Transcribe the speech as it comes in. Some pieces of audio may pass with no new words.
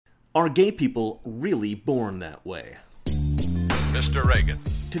Are gay people really born that way? Mr. Reagan.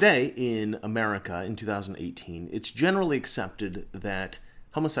 Today, in America, in 2018, it's generally accepted that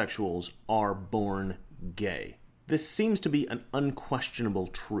homosexuals are born gay. This seems to be an unquestionable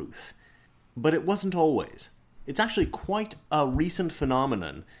truth. But it wasn't always. It's actually quite a recent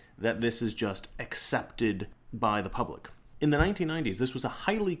phenomenon that this is just accepted by the public. In the 1990s, this was a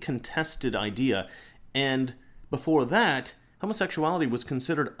highly contested idea, and before that, homosexuality was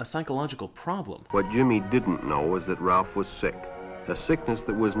considered a psychological problem. What Jimmy didn't know was that Ralph was sick, a sickness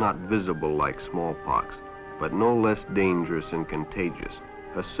that was not visible like smallpox, but no less dangerous and contagious,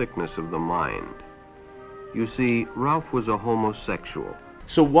 a sickness of the mind. You see, Ralph was a homosexual.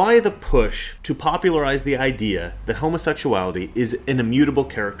 So why the push to popularize the idea that homosexuality is an immutable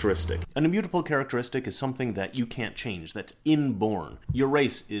characteristic? An immutable characteristic is something that you can't change, that's inborn. Your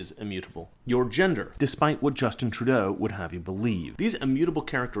race is immutable. Your gender, despite what Justin Trudeau would have you believe. These immutable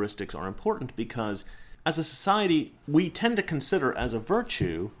characteristics are important because, as a society, we tend to consider as a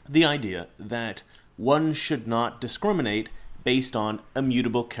virtue the idea that one should not discriminate based on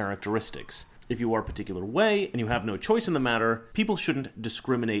immutable characteristics. If you are a particular way and you have no choice in the matter, people shouldn't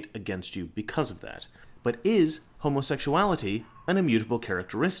discriminate against you because of that. But is homosexuality an immutable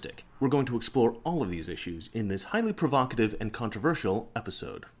characteristic? We're going to explore all of these issues in this highly provocative and controversial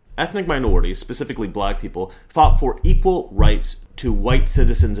episode. Ethnic minorities, specifically black people, fought for equal rights to white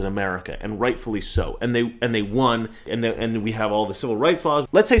citizens in America, and rightfully so. And they won, and we have all the civil rights laws.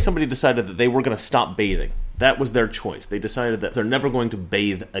 Let's say somebody decided that they were going to stop bathing. That was their choice. They decided that they're never going to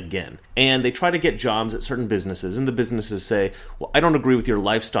bathe again. And they try to get jobs at certain businesses, and the businesses say, well, I don't agree with your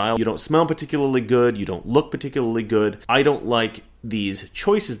lifestyle. You don't smell particularly good. You don't look particularly good. I don't like these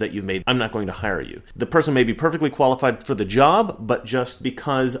choices that you've made. I'm not going to hire you. The person may be perfectly qualified for the job, but just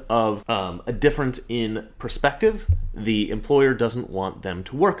because of a difference in perspective, the employer doesn't want them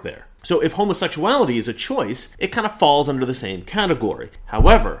to work there. So if homosexuality is a choice, it kind of falls under the same category.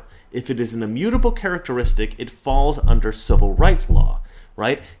 However, if it is an immutable characteristic, it falls under civil rights law,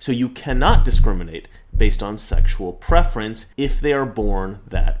 right? So you cannot discriminate based on sexual preference if they are born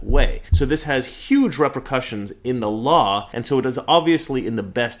that way. So this has huge repercussions in the law, and so it is obviously in the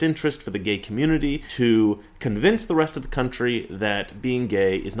best interest for the gay community to convince the rest of the country that being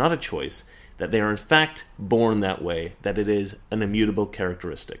gay is not a choice, that they are in fact born that way, that it is an immutable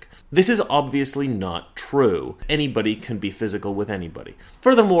characteristic. This is obviously not true. Anybody can be physical with anybody.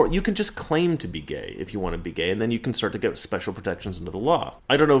 Furthermore, you can just claim to be gay if you want to be gay, and then you can start to get special protections under the law.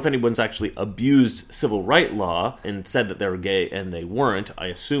 I don't know if anyone's actually abused civil rights law and said that they were gay and they weren't. I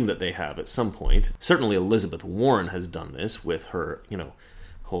assume that they have at some point. Certainly Elizabeth Warren has done this with her,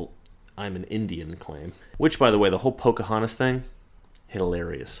 whole I'm an Indian claim. Which, by the way, the whole Pocahontas thing,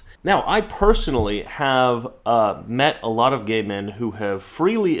 hilarious. Now, I personally have met a lot of gay men who have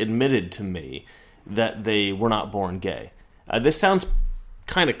freely admitted to me that they were not born gay. This sounds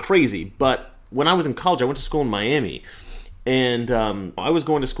kind of crazy, but when I was in college, I went to school in Miami, and I was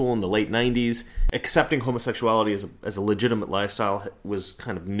going to school in the late 90s. Accepting homosexuality as a legitimate lifestyle was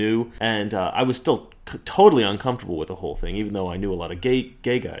kind of new, and I was still totally uncomfortable with the whole thing, even though I knew a lot of gay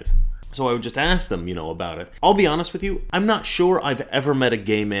guys. So I would just ask them, about it. I'll be honest with you, I'm not sure I've ever met a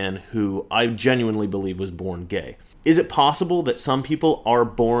gay man who I genuinely believe was born gay. Is it possible that some people are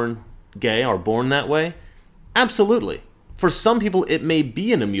born gay, are born that way? Absolutely. For some people, it may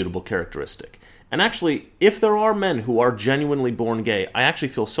be an immutable characteristic. And actually, if there are men who are genuinely born gay, I actually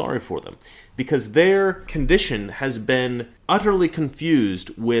feel sorry for them, because their condition has been utterly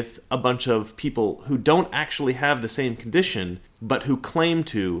confused with a bunch of people who don't actually have the same condition, but who claim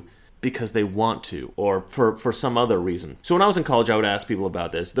to because they want to, or for some other reason. So when I was in college, I would ask people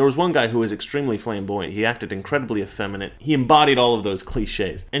about this. There was one guy who was extremely flamboyant. He acted incredibly effeminate. He embodied all of those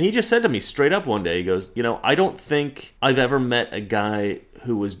cliches. And he just said to me straight up one day, he goes, I don't think I've ever met a guy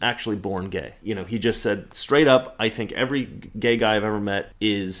who was actually born gay. He just said straight up, I think every gay guy I've ever met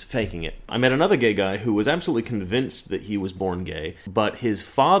is faking it. I met another gay guy who was absolutely convinced that he was born gay, but his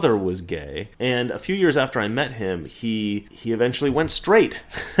father was gay, and a few years after I met him, he eventually went straight.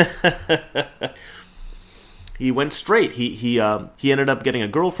 He went straight. He ended up getting a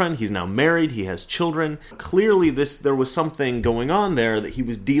girlfriend. He's now married. He has children. Clearly, there was something going on there that he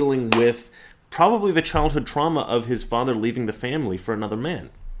was dealing with. Probably the childhood trauma of his father leaving the family for another man.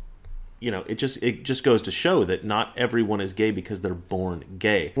 It just goes to show that not everyone is gay because they're born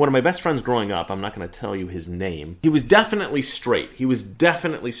gay. One of my best friends growing up, I'm not going to tell you his name, he was definitely straight. He was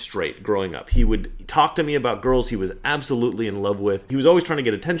definitely straight growing up. He would talk to me about girls he was absolutely in love with. He was always trying to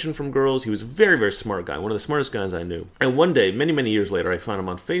get attention from girls. He was a very, very smart guy, one of the smartest guys I knew. And one day, many, many years later, I found him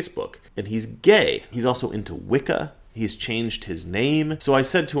on Facebook, and he's gay. He's also into Wicca. He's changed his name. So I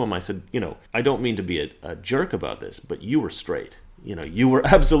said to him, I said, I don't mean to be a jerk about this, but you were straight. You were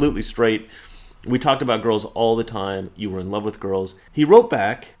absolutely straight. We talked about girls all the time. You were in love with girls. He wrote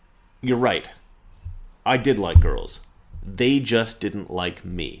back, you're right. I did like girls. They just didn't like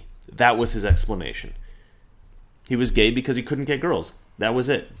me. That was his explanation. He was gay because he couldn't get girls. That was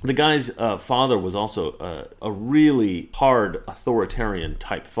it. The guy's father was also a really hard authoritarian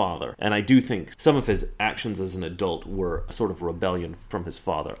type father. And I do think some of his actions as an adult were a sort of rebellion from his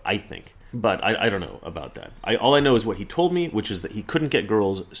father, I think. But I don't know about that. All I know is what he told me, which is that he couldn't get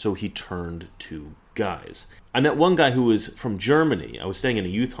girls, so he turned to guys. I met one guy who was from Germany. I was staying in a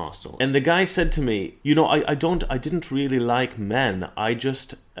youth hostel. And the guy said to me, I didn't really like men. I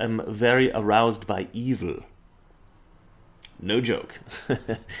just am very aroused by evil. No joke.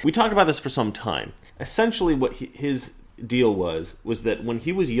 We talked about this for some time. Essentially what his deal was that when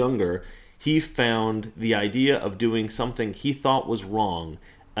he was younger, he found the idea of doing something he thought was wrong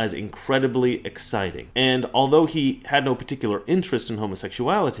as incredibly exciting. And although he had no particular interest in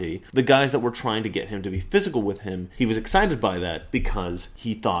homosexuality, the guys that were trying to get him to be physical with him, he was excited by that because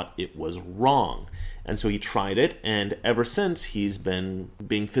he thought it was wrong. And so he tried it, and ever since he's been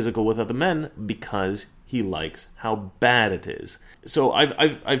being physical with other men because he likes how bad it is. So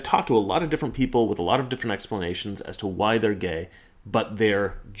I've talked to a lot of different people with a lot of different explanations as to why they're gay, but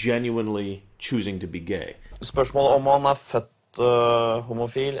they're genuinely choosing to be gay. Spørsmålet om han født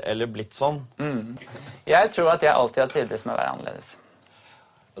homofil eller blitt sånn. Jeg tror at jeg alltid har trivdes med å være annerledes.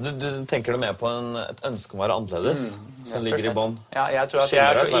 Du tenker du mer på et ønske om å være annerledes, som ligger I bånd? Ja, jeg tror at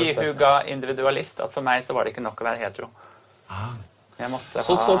jeg så ihuga individualist, at for meg så var det ikke nok å være hetero. Jeg måtte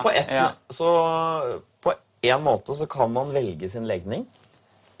så på en måte så kan man velge sin legning?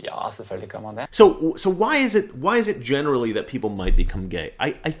 Ja, selvfølgelig kan man det. So why is it generally that people might become gay?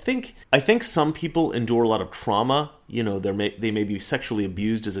 I think some people endure a lot of trauma. They may be sexually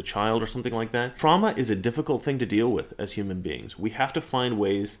abused as a child or something like that. Trauma is a difficult thing to deal with as human beings. We have to find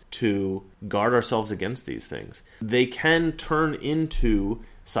ways to guard ourselves against these things. They can turn into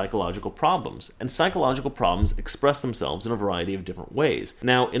psychological problems, and psychological problems express themselves in a variety of different ways.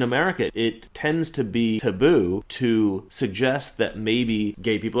 Now, in America, it tends to be taboo to suggest that maybe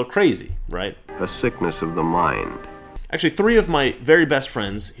gay people are crazy, right? A sickness of the mind. Actually, 3 of my very best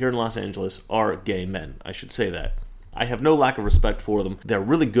friends here in Los Angeles are gay men. I should say that. I have no lack of respect for them. They're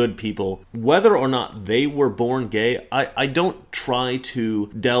really good people. Whether or not they were born gay, I don't try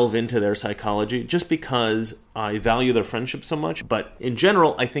to delve into their psychology just because I value their friendship so much. But in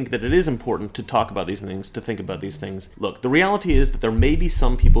general, I think that it is important to talk about these things, to think about these things. Look, the reality is that there may be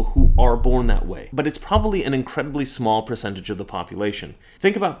some people who are born that way, but it's probably an incredibly small percentage of the population.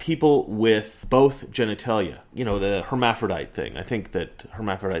 Think about people with both genitalia, the hermaphrodite thing. I think that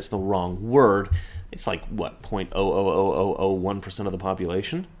hermaphrodite's the wrong word. It's like, 0.00001% of the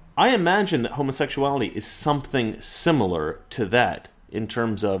population? I imagine that homosexuality is something similar to that in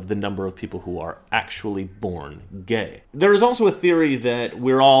terms of the number of people who are actually born gay. There is also a theory that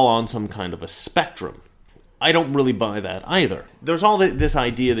we're all on some kind of a spectrum. I don't really buy that either. There's all this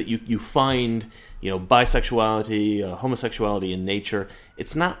idea that you find, bisexuality, homosexuality in nature.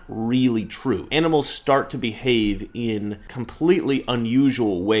 It's not really true. Animals start to behave in completely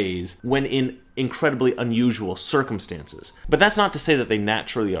unusual ways when in incredibly unusual circumstances. But that's not to say that they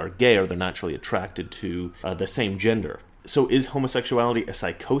naturally are gay or they're naturally attracted to the same gender. So is homosexuality a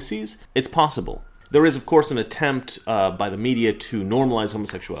psychosis? It's possible. There is, of course, an attempt by the media to normalize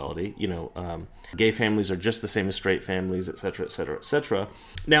homosexuality. Gay families are just the same as straight families, etc., etc., etc.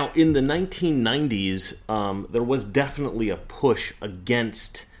 Now, in the 1990s, there was definitely a push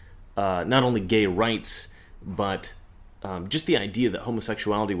against not only gay rights, but just the idea that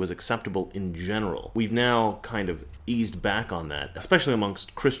homosexuality was acceptable in general. We've now kind of eased back on that, especially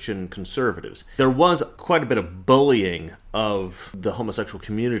amongst Christian conservatives. There was quite a bit of bullying of the homosexual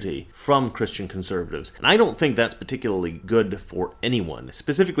community from Christian conservatives, and I don't think that's particularly good for anyone,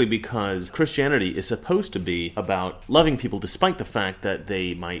 specifically because Christianity is supposed to be about loving people despite the fact that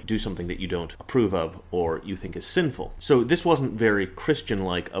they might do something that you don't approve of or you think is sinful. So this wasn't very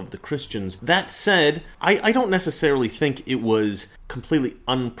Christian-like of the Christians. That said, I don't necessarily think it was completely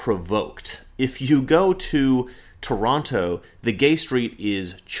unprovoked. If you go to Toronto, the gay street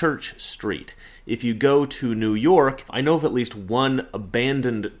is Church Street. If you go to New York, I know of at least one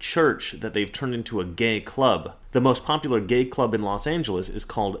abandoned church that they've turned into a gay club. The most popular gay club in Los Angeles is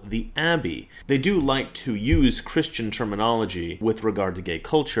called the Abbey. They do like to use Christian terminology with regard to gay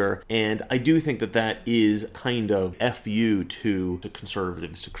culture, and I do think that that is kind of FU to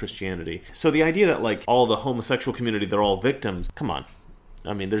conservatives, to Christianity. So the idea that all the homosexual community, they're all victims, come on.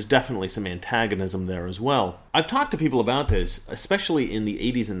 I mean, there's definitely some antagonism there as well. I've talked to people about this, especially in the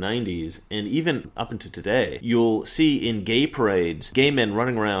 80s and 90s, and even up into today. You'll see in gay parades, gay men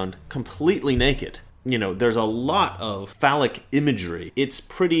running around completely naked. You know, there's a lot of phallic imagery. It's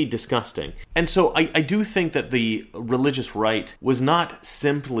pretty disgusting. And so I do think that the religious right was not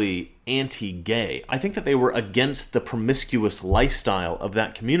simply anti-gay. I think that they were against the promiscuous lifestyle of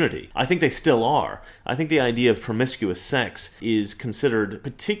that community. I think they still are. I think the idea of promiscuous sex is considered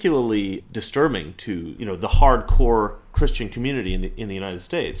particularly disturbing to, you know, the hardcore Christian community in the United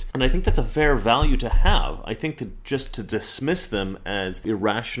States. And I think that's a fair value to have. I think that just to dismiss them as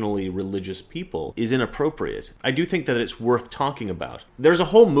irrationally religious people is inappropriate. I do think that it's worth talking about. There's a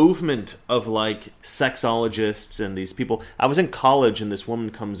whole movement of like sexologists and these people. I was in college and this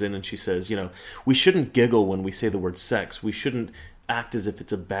woman comes in and she says, you know, we shouldn't giggle when we say the word sex. We shouldn't act as if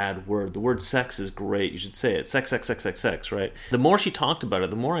it's a bad word. The word sex is great. You should say it. Sex, sex, sex, sex, sex, right? The more she talked about it,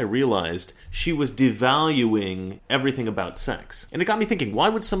 the more I realized she was devaluing everything about sex. And it got me thinking, why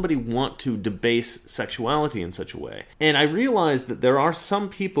would somebody want to debase sexuality in such a way? And I realized that there are some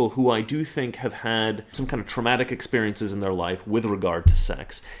people who I do think have had some kind of traumatic experiences in their life with regard to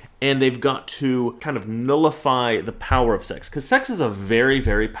sex. And they've got to kind of nullify the power of sex. Because sex is a very,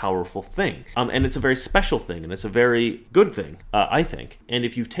 very powerful thing. And it's a very special thing. And it's a very good thing, I think. And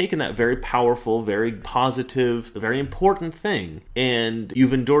if you've taken that very powerful, very positive, very important thing, and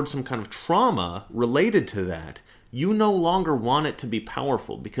you've endured some kind of trauma related to that, you no longer want it to be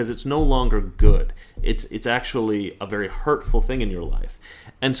powerful because it's no longer good. It's actually a very hurtful thing in your life.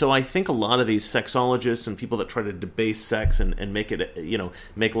 And so I think a lot of these sexologists and people that try to debase sex and make it, you know,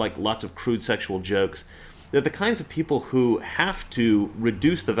 make like lots of crude sexual jokes, they're the kinds of people who have to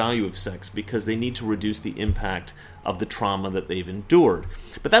reduce the value of sex because they need to reduce the impact of the trauma that they've endured.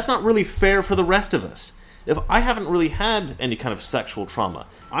 But that's not really fair for the rest of us. If I haven't really had any kind of sexual trauma,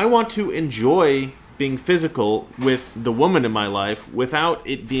 I want to enjoy being physical with the woman in my life without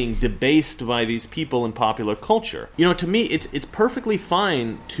it being debased by these people in popular culture. You know, to me, it's perfectly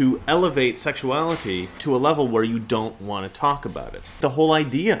fine to elevate sexuality to a level where you don't want to talk about it. The whole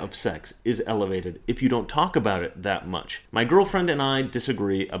idea of sex is elevated if you don't talk about it that much. My girlfriend and I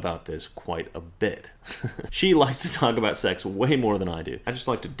disagree about this quite a bit. She likes to talk about sex way more than I do. I just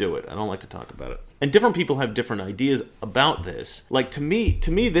like to do it. I don't like to talk about it. And different people have different ideas about this. Like, to me,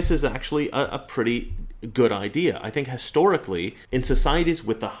 this is actually a pretty good idea. I think historically, in societies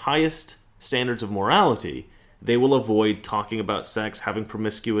with the highest standards of morality, they will avoid talking about sex, having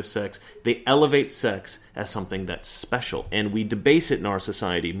promiscuous sex. They elevate sex as something that's special. And we debase it in our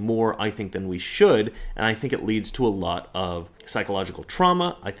society more, I think, than we should. And I think it leads to a lot of psychological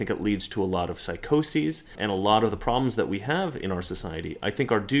trauma. I think it leads to a lot of psychoses. And a lot of the problems that we have in our society, I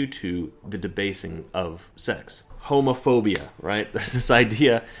think, are due to the debasing of sex. Homophobia, right? There's this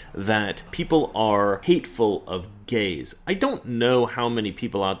idea that people are hateful of gays. I don't know how many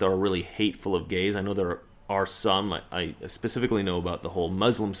people out there are really hateful of gays. I know there are some. I specifically know about the whole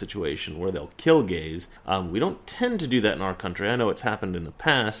Muslim situation where they'll kill gays. We don't tend to do that in our country. I know it's happened in the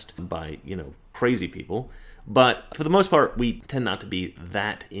past by, you know, crazy people. But for the most part, we tend not to be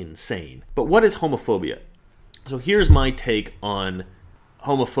that insane. But what is homophobia? So here's my take on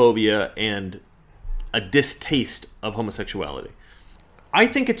homophobia and a distaste of homosexuality. I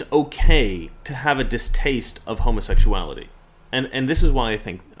think it's okay to have a distaste of homosexuality. And this is why I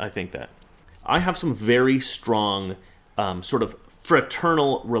think that. I have some very strong sort of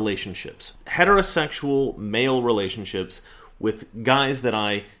fraternal relationships, heterosexual male relationships with guys that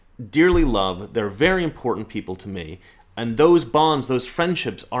I dearly love. They're very important people to me. And those bonds, those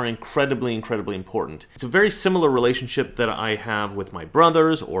friendships are incredibly, incredibly important. It's a very similar relationship that I have with my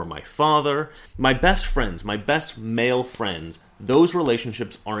brothers or my father. My best friends, my best male friends, those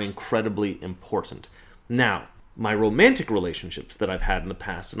relationships are incredibly important. Now, my romantic relationships that I've had in the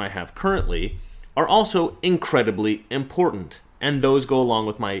past and I have currently are also incredibly important. And those go along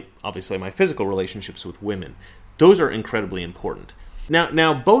with obviously my physical relationships with women. Those are incredibly important.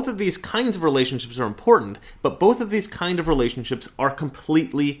 Now, both of these kinds of relationships are important, but both of these kind of relationships are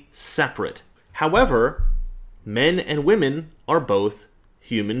completely separate. However, men and women are both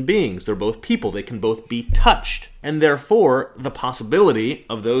human beings. They're both people. They can both be touched. And therefore, the possibility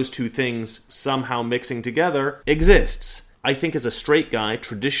of those two things somehow mixing together exists. I think as a straight guy,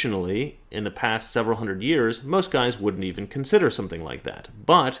 traditionally, in the past several hundred years, most guys wouldn't even consider something like that.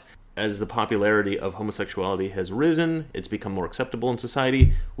 But as the popularity of homosexuality has risen, it's become more acceptable in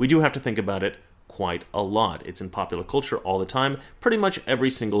society, we do have to think about it quite a lot. It's in popular culture all the time. Pretty much every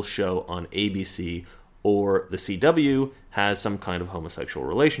single show on ABC or the CW has some kind of homosexual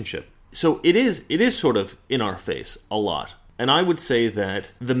relationship. So it is sort of in our face a lot. And I would say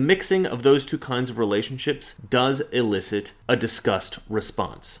that the mixing of those two kinds of relationships does elicit a disgust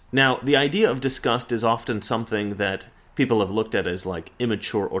response. Now, the idea of disgust is often something that people have looked at as like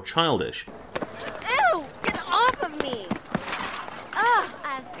immature or childish. Ew! Get off of me! Ugh,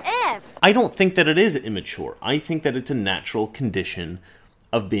 as if! I don't think that it is immature. I think that it's a natural condition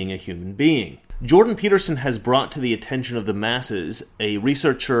of being a human being. Jordan Peterson has brought to the attention of the masses a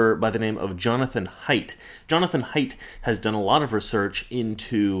researcher by the name of Jonathan Haidt. Jonathan Haidt has done a lot of research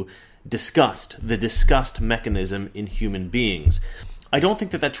into disgust, the disgust mechanism in human beings. I don't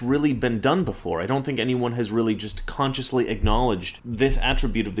think that that's really been done before. I don't think anyone has really just consciously acknowledged this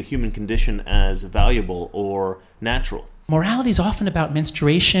attribute of the human condition as valuable or natural. Morality is often about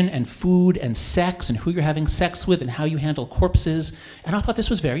menstruation and food and sex and who you're having sex with and how you handle corpses. And I thought this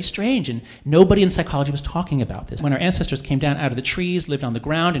was very strange, and nobody in psychology was talking about this. When our ancestors came down out of the trees, lived on the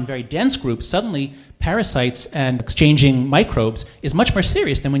ground in very dense groups, suddenly parasites and exchanging microbes is much more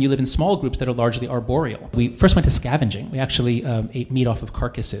serious than when you live in small groups that are largely arboreal. We first went to scavenging. We actually ate meat off of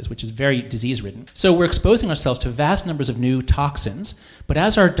carcasses, which is very disease-ridden. So we're exposing ourselves to vast numbers of new toxins, but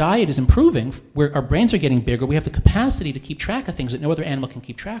as our diet is improving, our brains are getting bigger, we have the capacity to keep track of things that no other animal can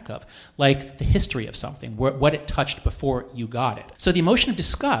keep track of, like the history of something, what it touched before you got it. So the emotion of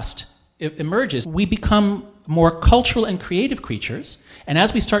disgust emerges. We become more cultural and creative creatures, and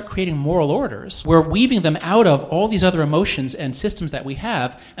as we start creating moral orders, we're weaving them out of all these other emotions and systems that we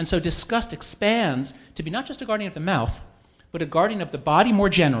have, and so disgust expands to be not just a guardian of the mouth, but a guardian of the body more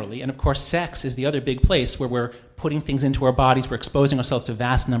generally. And of course, sex is the other big place where we're putting things into our bodies, we're exposing ourselves to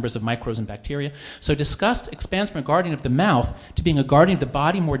vast numbers of microbes and bacteria. So disgust expands from a guardian of the mouth to being a guardian of the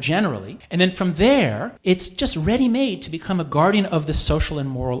body more generally. And then from there, it's just ready-made to become a guardian of the social and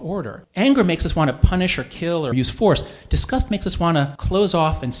moral order. Anger makes us want to punish or kill or use force. Disgust makes us want to close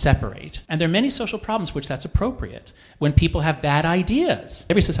off and separate. And there are many social problems which that's appropriate. When people have bad ideas.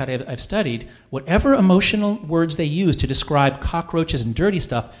 Every society I've studied, whatever emotional words they use to describe cockroaches and dirty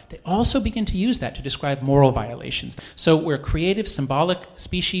stuff, they also begin to use that to describe moral violations. So we're a creative, symbolic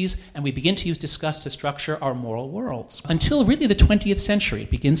species, and we begin to use disgust to structure our moral worlds. Until really the 20th century,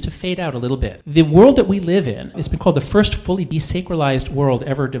 it begins to fade out a little bit. The world that we live in has been called the first fully desacralized world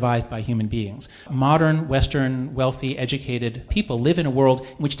ever devised by human beings. Modern, Western, wealthy, educated people live in a world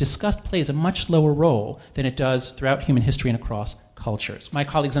in which disgust plays a much lower role than it does throughout human history and across cultures. My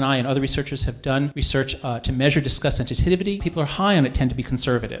colleagues and I and other researchers have done research to measure disgust sensitivity. People who are high on it tend to be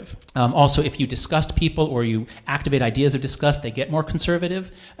conservative. Also, if you disgust people or you activate ideas of disgust, they get more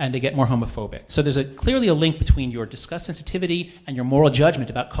conservative and they get more homophobic. So there's clearly a link between your disgust sensitivity and your moral judgment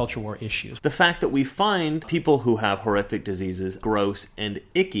about culture war issues. The fact that we find people who have horrific diseases gross and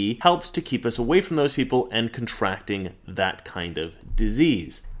icky helps to keep us away from those people and contracting that kind of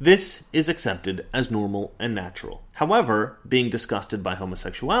disease. This is accepted as normal and natural. However, being disgusted by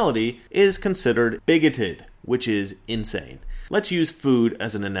homosexuality is considered bigoted, which is insane. Let's use food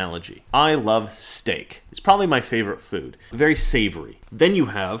as an analogy. I love steak. It's probably my favorite food. Very savory. Then you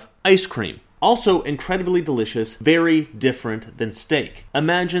have ice cream. Also incredibly delicious, very different than steak.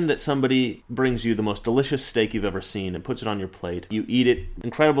 Imagine that somebody brings you the most delicious steak you've ever seen and puts it on your plate. You eat it,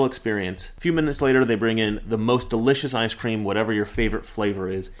 incredible experience. A few minutes later, they bring in the most delicious ice cream, whatever your favorite flavor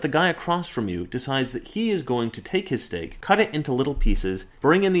is. The guy across from you decides that he is going to take his steak, cut it into little pieces,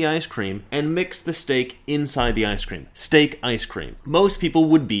 bring in the ice cream, and mix the steak inside the ice cream. Steak ice cream. Most people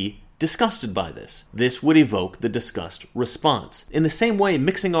would be disgusted by this. This would evoke the disgust response. In the same way,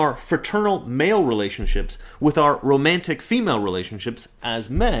 mixing our fraternal male relationships with our romantic female relationships as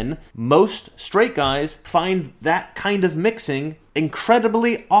men, most straight guys find that kind of mixing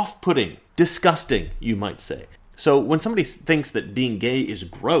incredibly off-putting, disgusting, you might say. So when somebody thinks that being gay is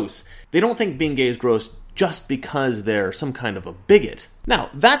gross, they don't think being gay is gross just because they're some kind of a bigot. Now,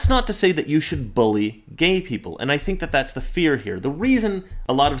 that's not to say that you should bully gay people, and I think that that's the fear here. The reason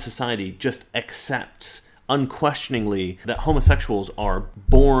a lot of society just accepts unquestioningly that homosexuals are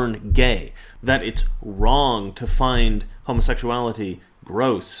born gay, that it's wrong to find homosexuality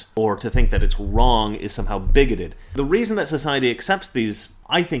gross, or to think that it's wrong is somehow bigoted. The reason that society accepts these,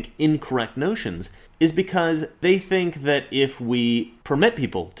 I think, incorrect notions is because they think that if we permit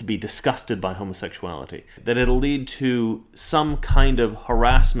people to be disgusted by homosexuality, that it'll lead to some kind of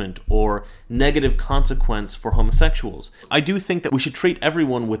harassment or negative consequence for homosexuals. I do think that we should treat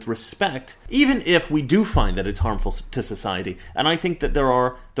everyone with respect, even if we do find that it's harmful to society. And I think that there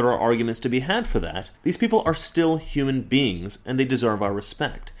are arguments to be had for that. These people are still human beings, and they deserve our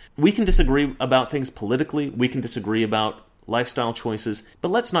respect. We can disagree about things politically, we can disagree about lifestyle choices, but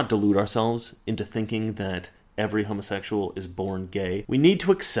let's not delude ourselves into thinking that every homosexual is born gay. We need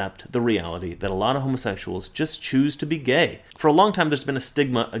to accept the reality that a lot of homosexuals just choose to be gay. For a long time, there's been a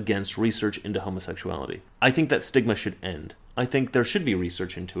stigma against research into homosexuality. I think that stigma should end. I think there should be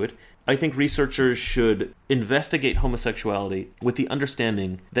research into it. I think researchers should investigate homosexuality with the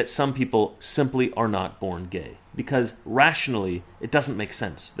understanding that some people simply are not born gay. Because rationally, it doesn't make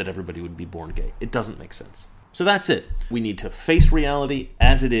sense that everybody would be born gay. It doesn't make sense. So that's it. We need to face reality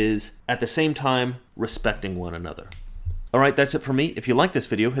as it is, at the same time, respecting one another. Alright, that's it for me. If you like this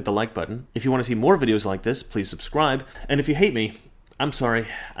video, hit the like button. If you want to see more videos like this, please subscribe. And if you hate me, I'm sorry,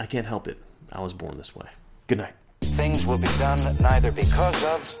 I can't help it. I was born this way. Good night. Things will be done neither because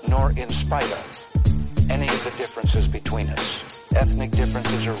of nor in spite of any of the differences between us, ethnic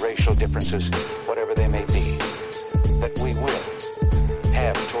differences or racial differences, whatever they may be, that we will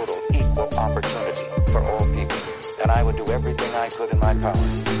have total equal opportunity for all people. And I would do everything I could in my power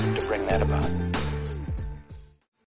to bring that about.